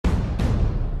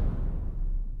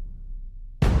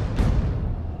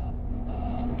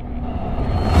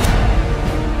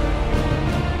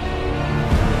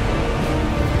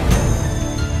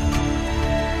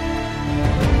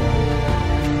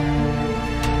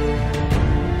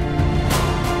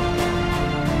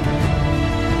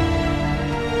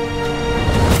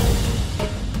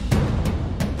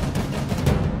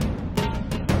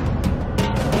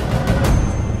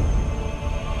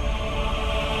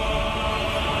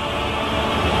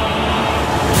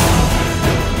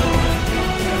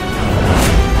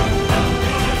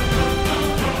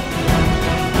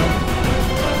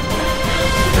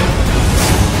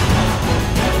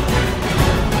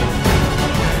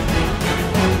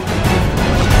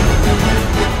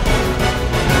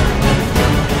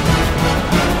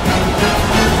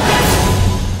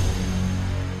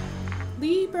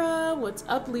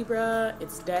up, Libra?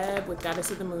 It's Deb with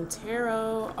Goddess of the Moon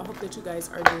Tarot. I hope that you guys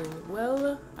are doing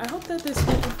well. I hope that this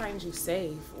weekend finds you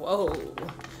safe. Whoa,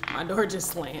 my door just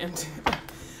slammed.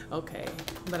 Okay,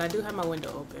 but I do have my window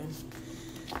open.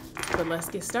 But let's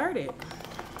get started.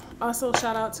 Also,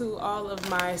 shout out to all of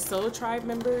my Soul Tribe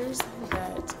members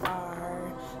that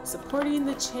are supporting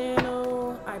the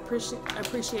channel. I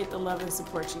appreciate the love and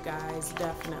support, you guys,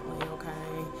 definitely, okay?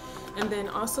 And then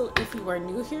also, if you are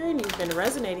new here and you've been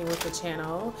resonating with the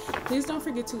channel, please don't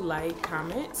forget to like,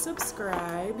 comment,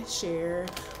 subscribe, share.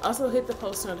 Also hit the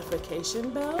post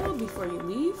notification bell before you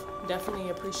leave. Definitely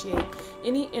appreciate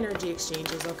any energy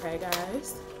exchanges, okay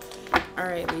guys? All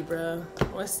right, Libra,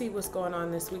 let's see what's going on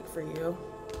this week for you.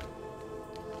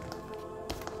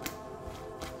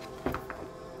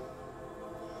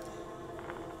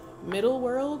 Middle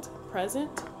world,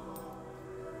 present.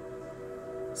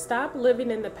 Stop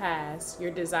living in the past.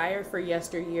 Your desire for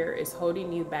yesteryear is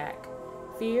holding you back.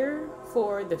 Fear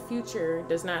for the future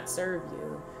does not serve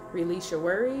you. Release your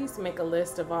worries. Make a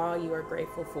list of all you are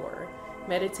grateful for.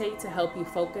 Meditate to help you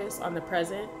focus on the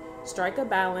present. Strike a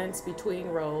balance between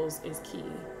roles is key.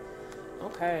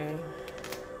 Okay.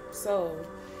 So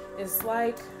it's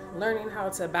like learning how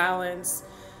to balance.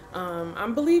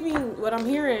 I'm believing what I'm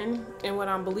hearing, and what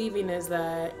I'm believing is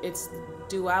that it's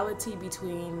duality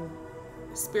between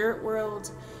spirit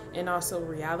world and also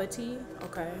reality.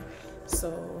 Okay,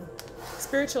 so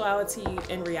spirituality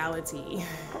and reality.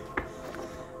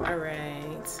 All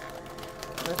right,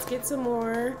 let's get some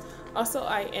more. Also,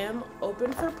 I am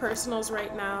open for personals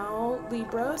right now,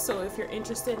 Libra, so if you're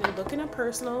interested in booking a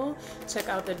personal, check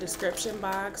out the description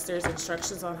box. There's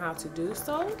instructions on how to do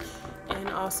so. And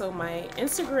also my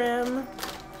Instagram,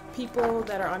 people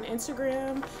that are on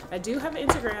Instagram, I do have an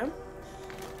Instagram,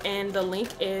 and the link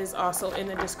is also in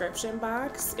the description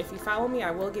box. If you follow me, I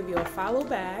will give you a follow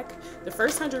back. The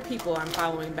first 100 people I'm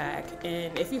following back.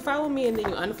 And if you follow me and then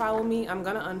you unfollow me, I'm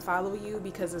gonna unfollow you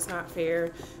because it's not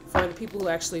fair for the people who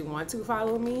actually want to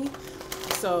follow me.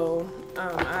 So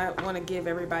I want to give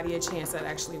everybody a chance that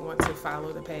actually want to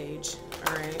follow the page.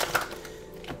 All right.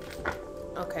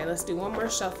 Okay, let's do one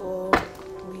more shuffle,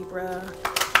 Libra.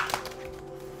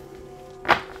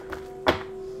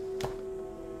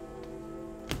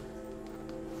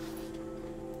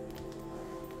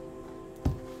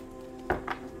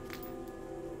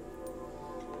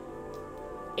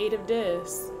 Eight of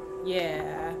Discs.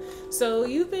 Yeah, so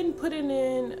you've been putting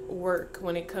in work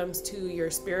when it comes to your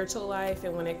spiritual life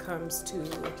and when it comes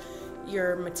to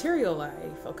your material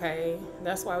life, okay?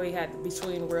 That's why we had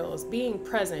between worlds, being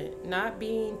present, not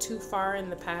being too far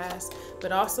in the past,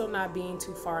 but also not being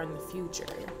too far in the future.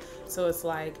 So it's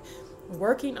like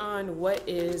working on what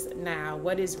is now,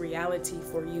 what is reality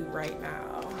for you right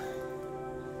now.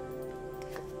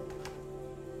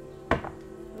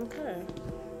 Okay.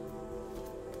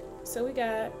 So we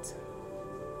got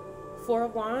Four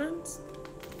of Wands,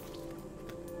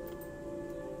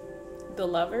 the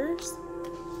Lovers,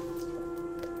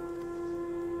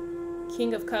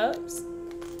 King of Cups,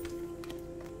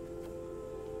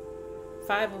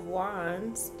 Five of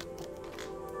Wands,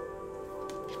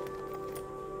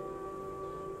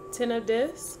 Ten of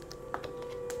Discs,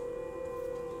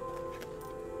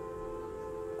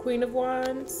 Queen of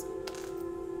Wands,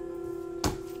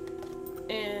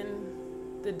 and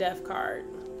the Death card.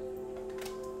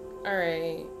 All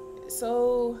right,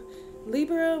 so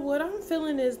Libra, what I'm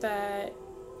feeling is that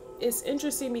it's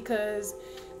interesting because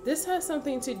this has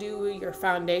something to do with your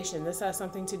foundation. This has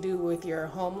something to do with your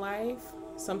home life,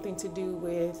 something to do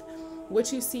with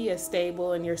what you see as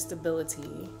stable and your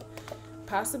stability,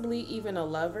 possibly even a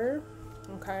lover,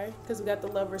 okay? Because we got the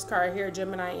Lovers card here,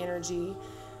 Gemini energy.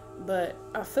 But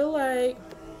I feel like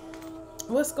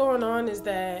what's going on is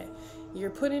that you're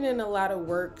putting in a lot of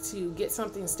work to get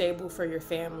something stable for your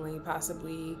family.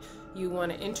 Possibly you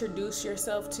want to introduce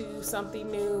yourself to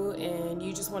something new, and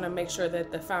you just want to make sure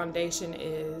that the foundation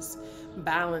is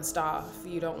balanced off.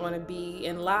 You don't want to be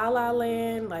in la la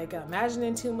land, like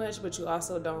imagining too much, but you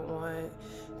also don't want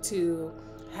to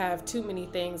have too many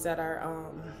things that are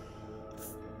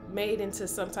made into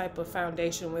some type of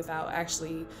foundation without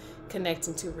actually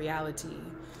connecting to reality.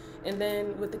 And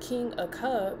then with the King of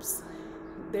Cups,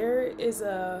 there is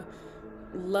a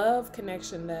love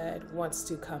connection that wants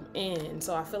to come in.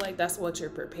 So I feel like that's what you're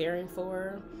preparing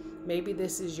for. Maybe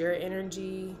this is your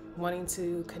energy wanting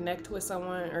to connect with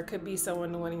someone, or it could be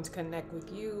someone wanting to connect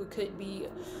with you. It could be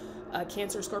a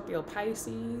Cancer, Scorpio,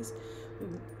 Pisces.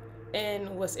 And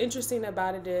what's interesting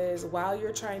about it is while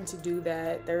you're trying to do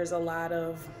that, there's a lot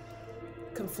of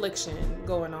confliction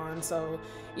going on. So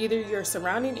either your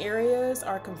surrounding areas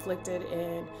are conflicted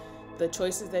in the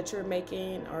choices that you're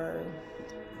making, or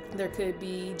There could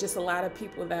be just a lot of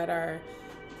people that are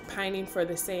pining for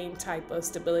the same type of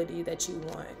stability that you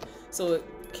want. So it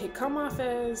can come off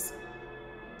as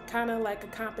kind of like a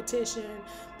competition,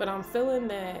 but I'm feeling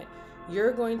that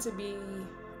you're going to be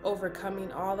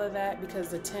overcoming all of that because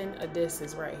the 10 of discs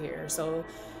is right here. So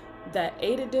that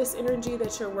 8 of discs energy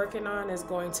that you're working on is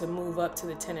going to move up to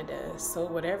the 10 of discs. So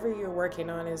whatever you're working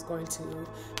on is going to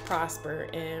prosper,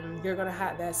 and you're going to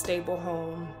have that stable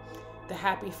home, the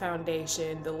happy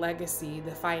foundation, the legacy,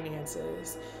 the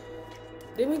finances.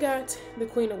 Then we got the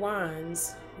Queen of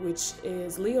Wands, which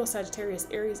is Leo, Sagittarius,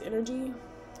 Aries energy.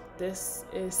 This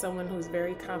is someone who's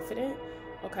very confident,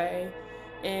 okay?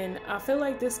 And I feel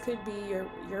like this could be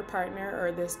your partner,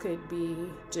 or this could be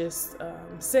just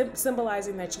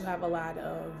symbolizing that you have a lot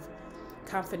of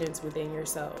confidence within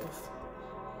yourself.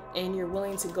 And you're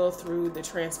willing to go through the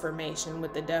transformation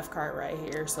with the Death card right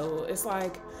here. So it's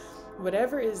like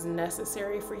whatever is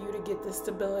necessary for you to get this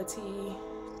stability,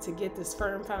 to get this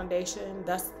firm foundation,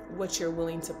 that's what you're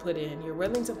willing to put in. You're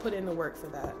willing to put in the work for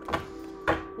that.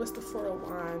 What's the 4 of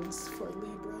Wands for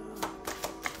Libra?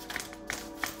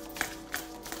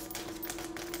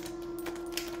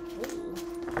 Ooh.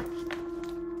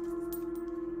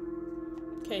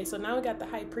 Okay, so now we got the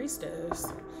High Priestess.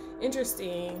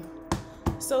 Interesting.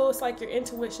 So it's like your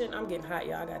intuition. I'm getting hot,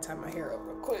 y'all. I gotta tie my hair up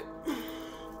real quick.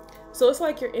 So it's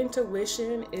like your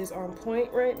intuition is on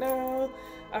point right now.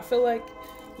 I feel like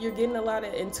you're getting a lot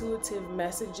of intuitive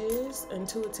messages,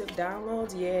 intuitive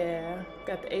downloads. Yeah,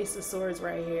 got the Ace of Swords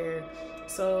right here.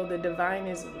 So the divine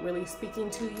is really speaking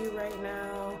to you right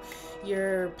now.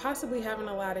 You're possibly having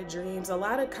a lot of dreams. A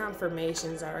lot of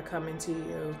confirmations are coming to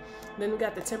you. Then we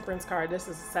got the Temperance card. This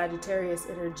is Sagittarius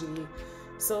energy.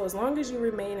 So as long as you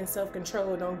remain in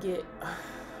self-control, don't get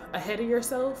ahead of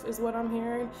yourself is what I'm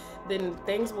hearing, then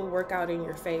things will work out in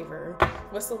your favor.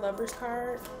 What's the Lovers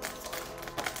card?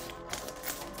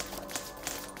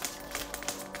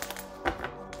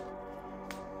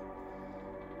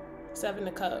 Seven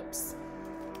of Cups.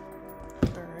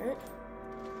 All right.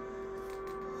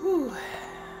 Whew.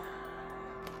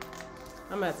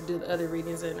 I'm gonna have to do the other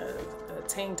readings in a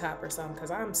tank top or something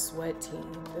because I'm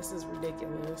sweating. This is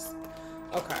ridiculous.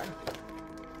 Okay.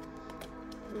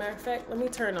 Matter of fact, let me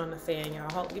turn on the fan, y'all.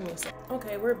 Hold, give me a second.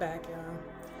 Okay, we're back, y'all.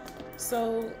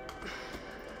 So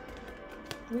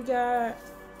we got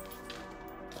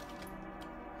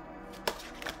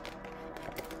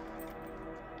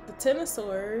the 10 of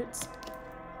Swords,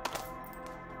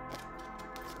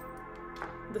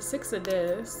 the 6 of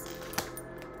Discs,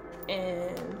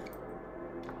 and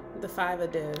the 5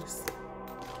 of Discs.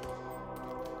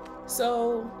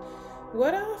 So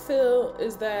what I feel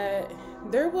is that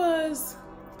there was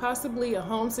possibly a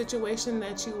home situation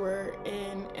that you were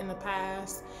in the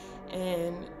past,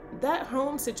 and that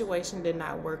home situation did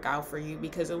not work out for you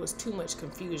because it was too much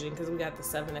confusion, because we got the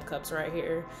 7 of Cups right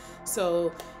here.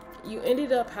 So you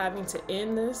ended up having to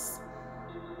end this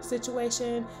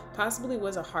situation. Possibly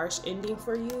was a harsh ending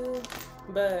for you,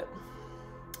 but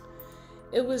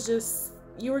it was just,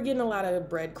 you were getting a lot of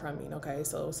breadcrumbing, okay?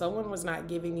 So someone was not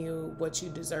giving you what you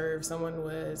deserve. Someone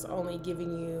was only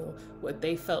giving you what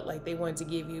they felt like they wanted to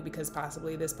give you because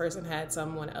possibly this person had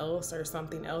someone else or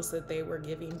something else that they were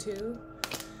giving to.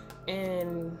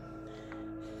 And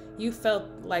you felt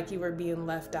like you were being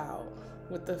left out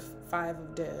with the 5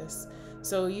 of Discs.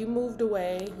 So you moved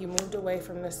away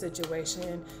from the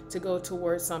situation to go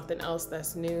towards something else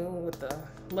that's new with the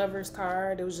Lovers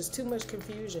card. It was just too much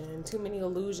confusion, too many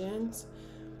illusions.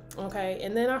 Okay,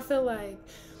 and then I feel like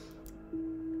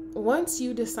once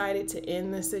you decided to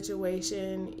end the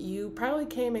situation, you probably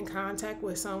came in contact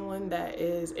with someone that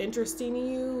is interesting to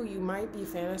you. You might be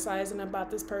fantasizing about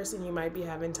this person. You might be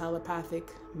having telepathic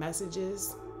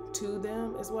messages to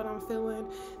them is what I'm feeling.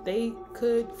 They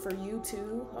could for you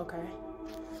too. Okay.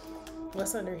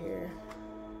 What's under here?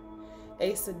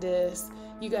 Ace of Discs.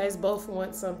 You guys both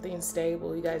want something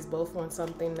stable. You guys both want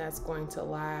something that's going to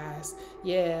last.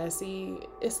 Yeah, see,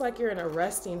 it's like you're in a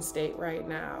resting state right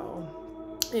now.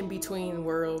 In between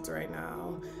worlds right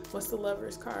now. What's the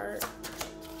Lovers card?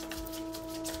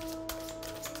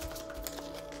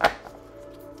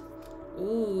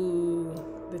 Ooh,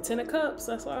 the 10 of Cups.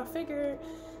 That's what I figured.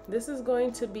 This is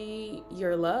going to be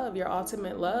your love, your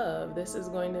ultimate love. This is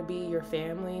going to be your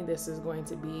family. This is going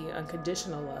to be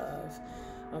unconditional love.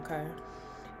 Okay.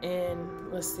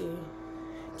 And let's see.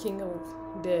 King of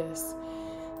Discs.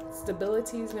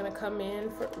 Stability is going to come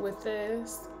in with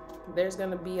this. There's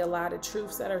going to be a lot of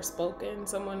truths that are spoken.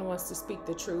 Someone wants to speak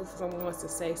the truth. Someone wants to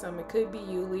say something. It could be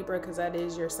you, Libra, because that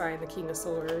is your sign, the King of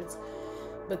Swords.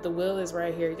 But the Wheel is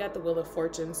right here. You got the Wheel of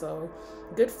Fortune. So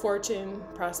good fortune,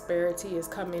 prosperity is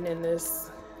coming in this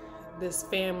this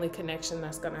family connection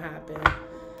that's gonna happen.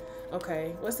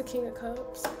 Okay, what's the King of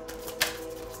Cups?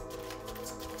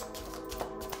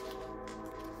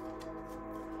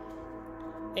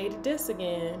 Eight of Discs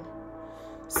again.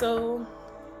 So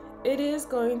it is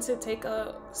going to take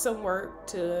some work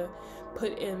to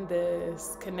put in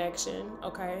this connection,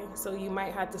 okay? So you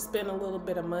might have to spend a little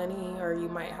bit of money, or you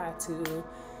might have to,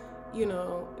 you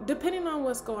know, depending on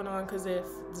what's going on. Because if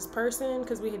this person,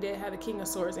 because we did have the King of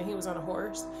Swords and he was on a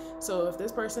horse, so if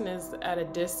this person is at a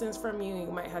distance from you,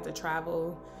 you might have to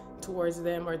travel towards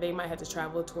them, or they might have to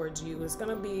travel towards you. It's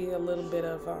gonna be a little bit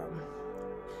of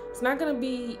it's not gonna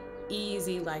be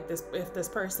easy like this if this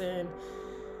person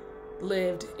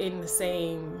lived in the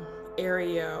same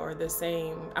area or the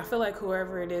same, I feel like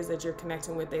whoever it is that you're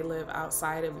connecting with, they live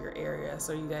outside of your area,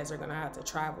 so you guys are gonna have to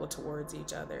travel towards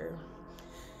each other.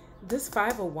 This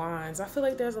Five of Wands, I feel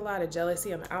like there's a lot of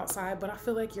jealousy on the outside, but I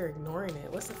feel like you're ignoring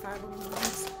it. What's the Five of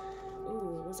Wands?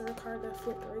 Ooh, was there a card that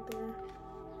flipped right there?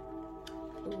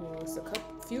 Ooh, it's a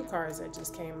few cards that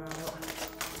just came out.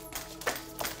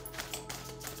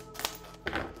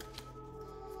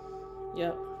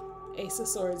 Yep, Ace of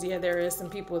Swords. Yeah, there is some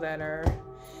people that are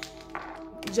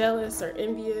jealous or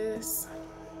envious.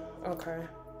 Okay.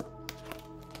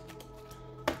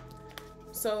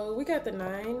 So we got the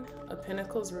Nine of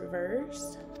Pentacles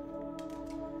reversed.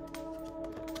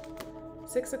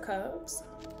 Six of Cups.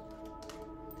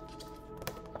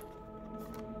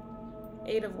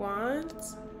 Eight of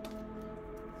Wands.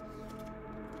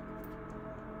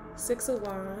 Six of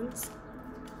Wands.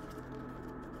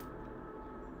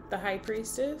 The High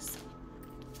Priestess.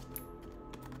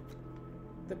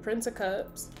 The Prince of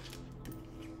Cups.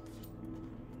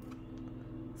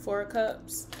 Four of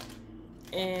Cups.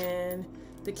 And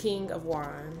the King of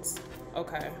Wands.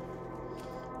 Okay.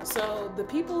 So the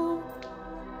people,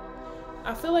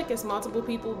 I feel like it's multiple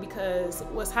people, because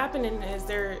what's happening is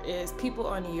there is people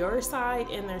on your side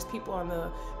and there's people on the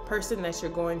person that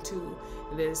you're going to.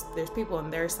 There's people on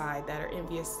their side that are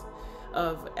envious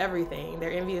of everything.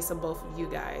 They're envious of both of you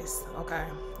guys. Okay.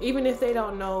 Even if they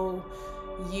don't know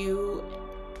you,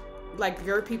 like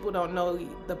your people don't know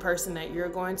the person that you're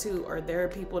going to, or their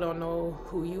people don't know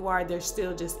who you are, there's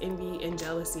still just envy and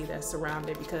jealousy that's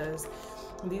surrounded, because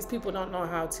these people don't know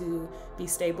how to be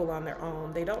stable on their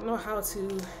own. They don't know how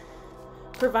to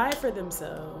provide for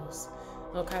themselves,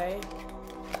 okay?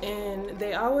 And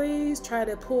they always try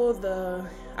to pull the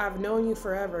I've known you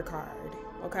forever card,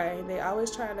 okay? They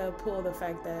always try to pull the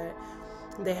fact that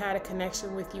they had a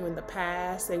connection with you in the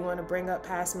past. They want to bring up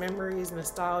past memories,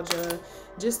 nostalgia,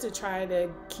 just to try to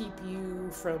keep you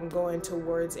from going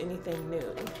towards anything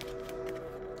new.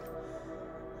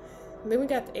 Then we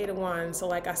got the Eight of Wands. So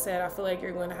like I said, I feel like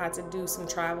you're going to have to do some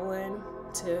traveling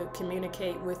to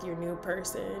communicate with your new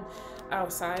person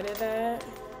outside of that.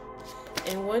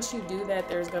 And once you do that,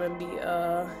 there's going to be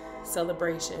a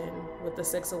celebration with the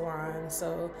Six of Wands.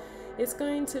 So it's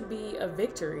going to be a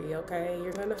victory, okay?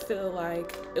 You're going to feel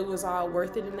like it was all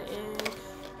worth it in the end.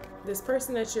 This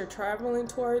person that you're traveling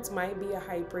towards might be a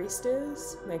High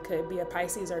Priestess. They could be a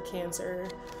Pisces or Cancer.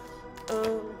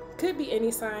 Could be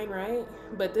any sign, right?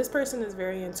 But this person is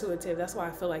very intuitive. That's why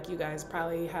I feel like you guys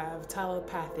probably have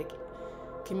telepathic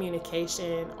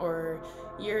communication, or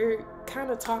you're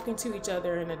kind of talking to each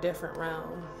other in a different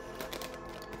realm.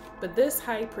 But this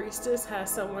High Priestess has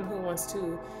someone who wants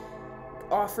to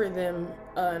offer them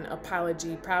an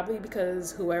apology, probably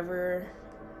because whoever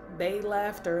they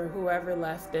left or whoever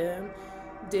left them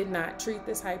did not treat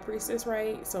this High Priestess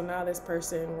right. So now this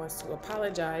person wants to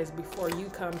apologize before you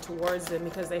come towards them,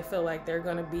 because they feel like they're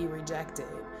going to be rejected.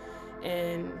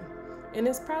 And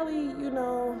it's probably, you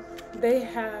know, they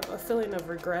have a feeling of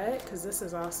regret, because this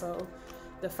is also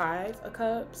the Five of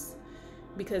Cups,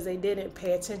 because they didn't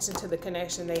pay attention to the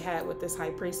connection they had with this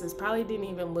High Priestess. Probably didn't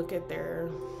even look at their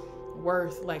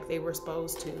worth like they were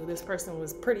supposed to. This person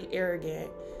was pretty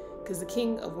arrogant, because the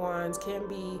King of Wands can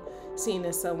be seen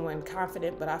as someone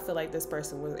confident, but I feel like this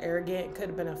person was arrogant. Could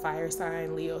have been a fire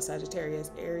sign, Leo,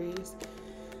 Sagittarius, Aries.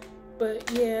 But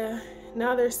yeah,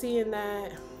 now they're seeing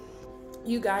that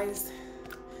you guys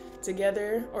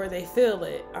together, or they feel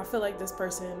it. I feel like this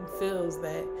person feels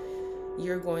that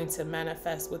you're going to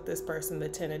manifest with this person, the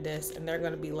Ten of Discs, and they're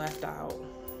going to be left out.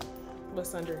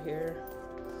 What's under here?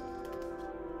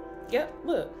 Yep,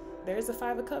 look, there's the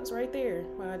Five of Cups right there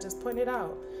when I just pointed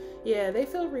out. Yeah, they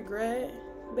feel regret.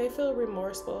 They feel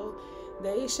remorseful.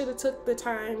 They should have took the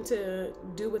time to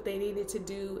do what they needed to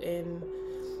do and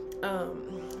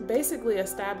basically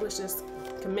establish this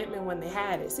commitment when they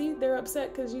had it. See, they're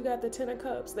upset because you got the Ten of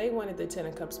Cups. They wanted the Ten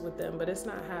of Cups with them, but it's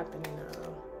not happening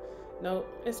now. Nope,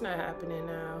 it's not happening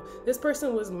now. This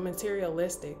person was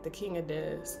materialistic, the king of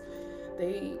this.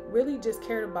 They really just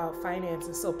cared about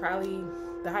finances. So probably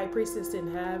the high priestess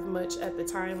didn't have much at the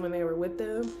time when they were with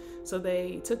them. So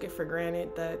they took it for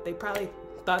granted that they probably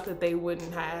thought that they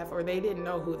wouldn't have, or they didn't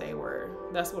know who they were.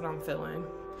 That's what I'm feeling.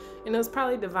 And it was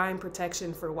probably divine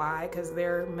protection for why, because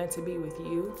they're meant to be with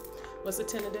you. What's the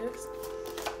 10 of this?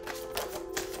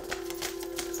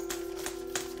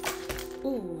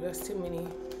 Ooh, that's too many.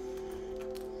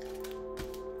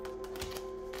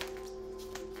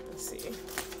 Let's see.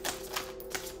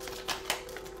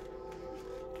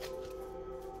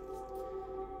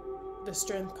 The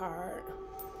strength card.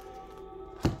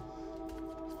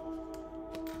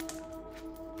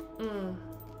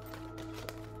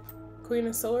 Queen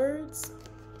of Swords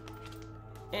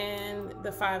and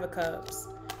the 5 of Cups.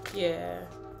 Yeah.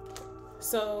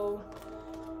 So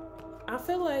I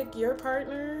feel like your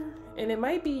partner, and it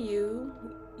might be you,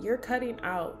 you're cutting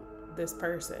out this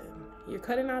person. You're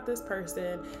cutting out this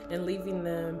person and leaving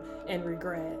them in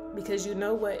regret, because you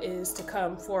know what is to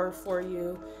come for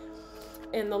you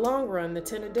in the long run, the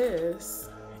 10 of this.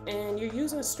 And you're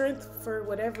using strength for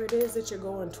whatever it is that you're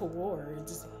going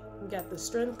towards. You got the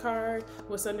strength card.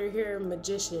 What's under here?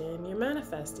 Magician. You're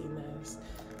manifesting this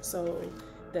so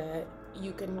that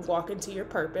you can walk into your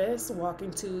purpose, walk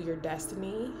into your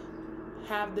destiny,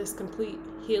 have this complete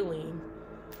healing.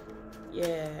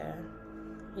 Yeah,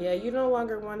 you no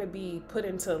longer want to be put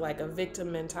into like a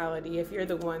victim mentality if you're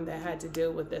the one that had to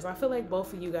deal with this. I feel like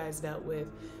both of you guys dealt with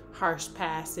harsh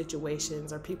past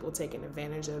situations or people taking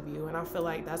advantage of you, and I feel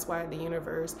like that's why the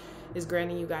universe is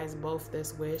granting you guys both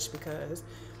this wish, because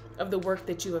of the work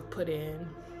that you have put in.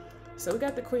 So we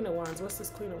got the Queen of Wands. What's this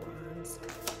Queen of Wands?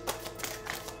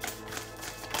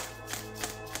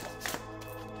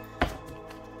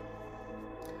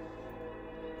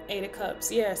 Eight of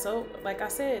Cups. Yeah, so like I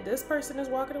said, this person is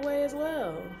walking away as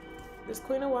well. This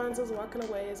Queen of Wands is walking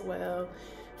away as well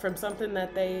from something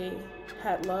that they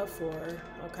had love for,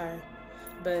 okay?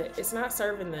 But it's not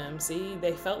serving them. See,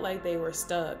 they felt like they were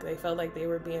stuck. They felt like they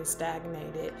were being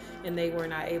stagnated and they were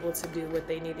not able to do what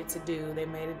they needed to do. They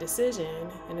made a decision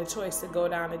and a choice to go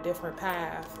down a different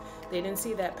path. They didn't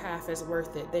see that path as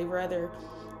worth it. They rather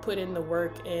put in the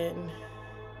work in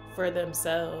for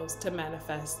themselves to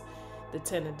manifest the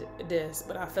 10 of this.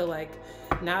 But I feel like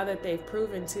now that they've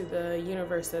proven to the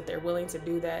universe that they're willing to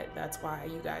do that, that's why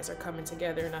you guys are coming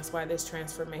together, and that's why this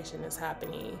transformation is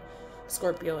happening.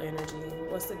 Scorpio energy.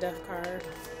 What's the Death card?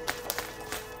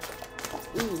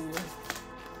 Ooh.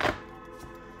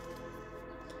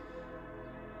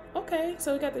 Okay,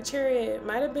 so we got the Chariot. It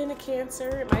might have been a Cancer.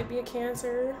 It might be a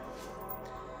Cancer.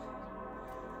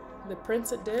 The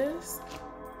Prince of Discs.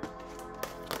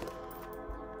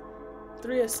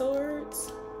 3 of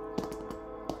Swords.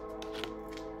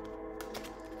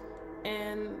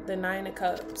 And the 9 of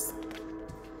Cups.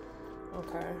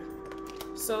 Okay.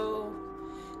 So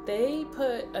they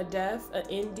put a death, an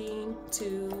ending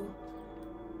to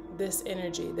this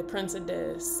energy, the Prince of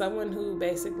Discs. Someone who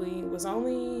basically was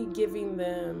only giving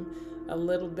them a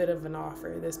little bit of an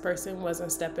offer. This person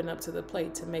wasn't stepping up to the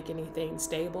plate to make anything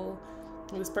stable.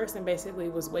 This person basically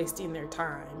was wasting their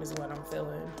time, is what I'm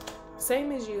feeling.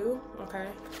 Same as you, okay?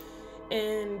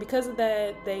 And because of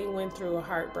that, they went through a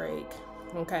heartbreak,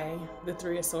 okay? The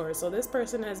 3 of Swords. So this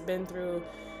person has been through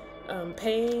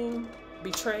pain,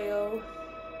 betrayal,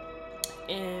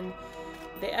 and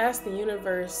they asked the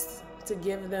universe to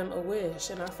give them a wish,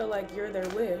 and I feel like you're their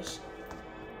wish,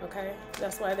 okay?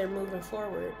 That's why they're moving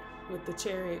forward with the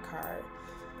Chariot card.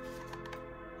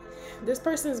 This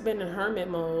person's been in hermit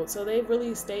mode, so they've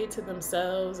really stayed to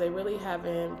themselves. They really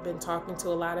haven't been talking to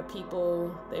a lot of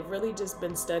people. They've really just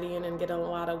been studying and getting a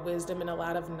lot of wisdom and a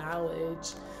lot of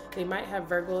knowledge. They might have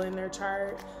Virgo in their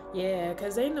chart. Yeah,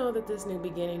 because they know that this new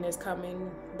beginning is coming.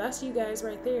 That's you guys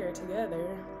right there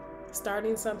together.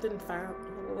 Starting something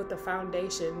with the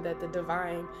foundation that the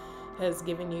divine has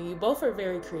given you. You both are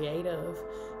very creative.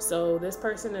 So this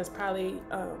person is probably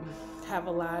have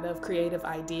a lot of creative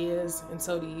ideas, and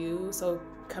so do you. So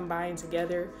combined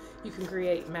together, you can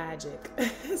create magic.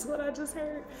 Is what I just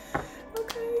heard.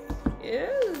 Okay.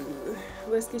 Ew.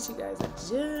 Let's get you guys a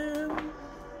gem.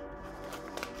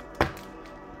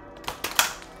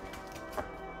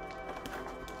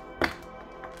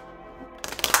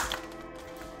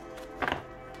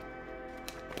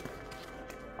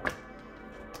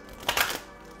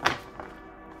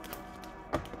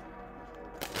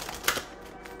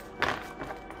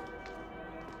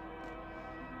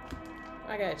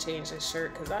 I gotta change this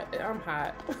shirt because I'm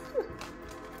hot.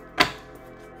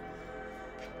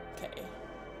 Okay.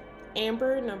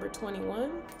 Amber, number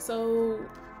 21. So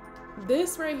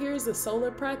This right here is the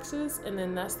solar plexus, and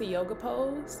then that's the yoga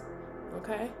pose.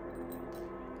 Okay.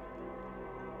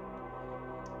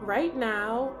 Right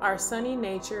now, our sunny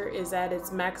nature is at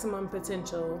its maximum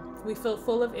potential. We feel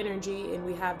full of energy and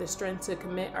we have the strength to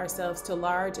commit ourselves to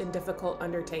large and difficult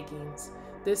undertakings.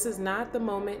 This is not the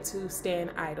moment to stand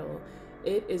idle.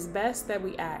 It is best that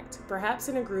we act, perhaps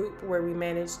in a group where we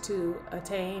manage to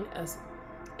attain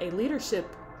a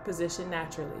leadership position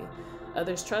naturally.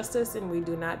 Others trust us and we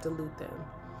do not dilute them.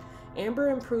 Amber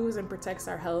improves and protects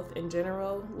our health in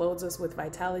general, loads us with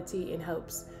vitality, and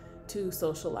helps to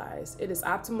socialize. It is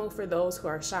optimal for those who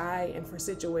are shy and for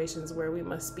situations where we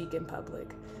must speak in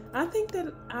public. I think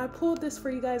that I pulled this for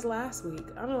you guys last week.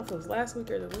 I don't know if it was last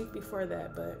week or the week before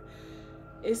that, but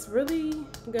it's really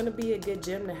going to be a good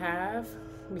gem to have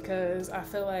because I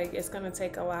feel like it's going to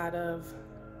take a lot of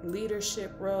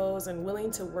leadership roles and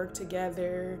willing to work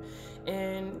together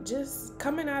and just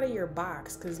coming out of your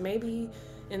box, because maybe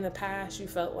in the past you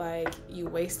felt like you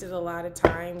wasted a lot of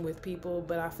time with people,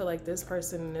 but I feel like this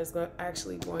person is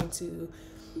actually going to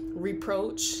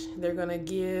reproach. They're going to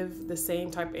give the same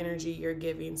type of energy you're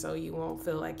giving, so you won't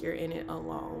feel like you're in it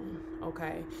alone.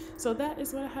 Okay, so that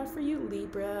is what I have for you,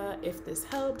 Libra. If this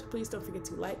helped, please don't forget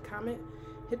to like, comment,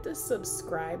 hit the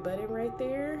subscribe button right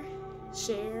there,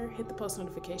 share, hit the post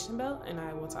notification bell, and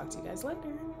I will talk to you guys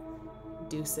later.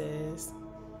 Deuces.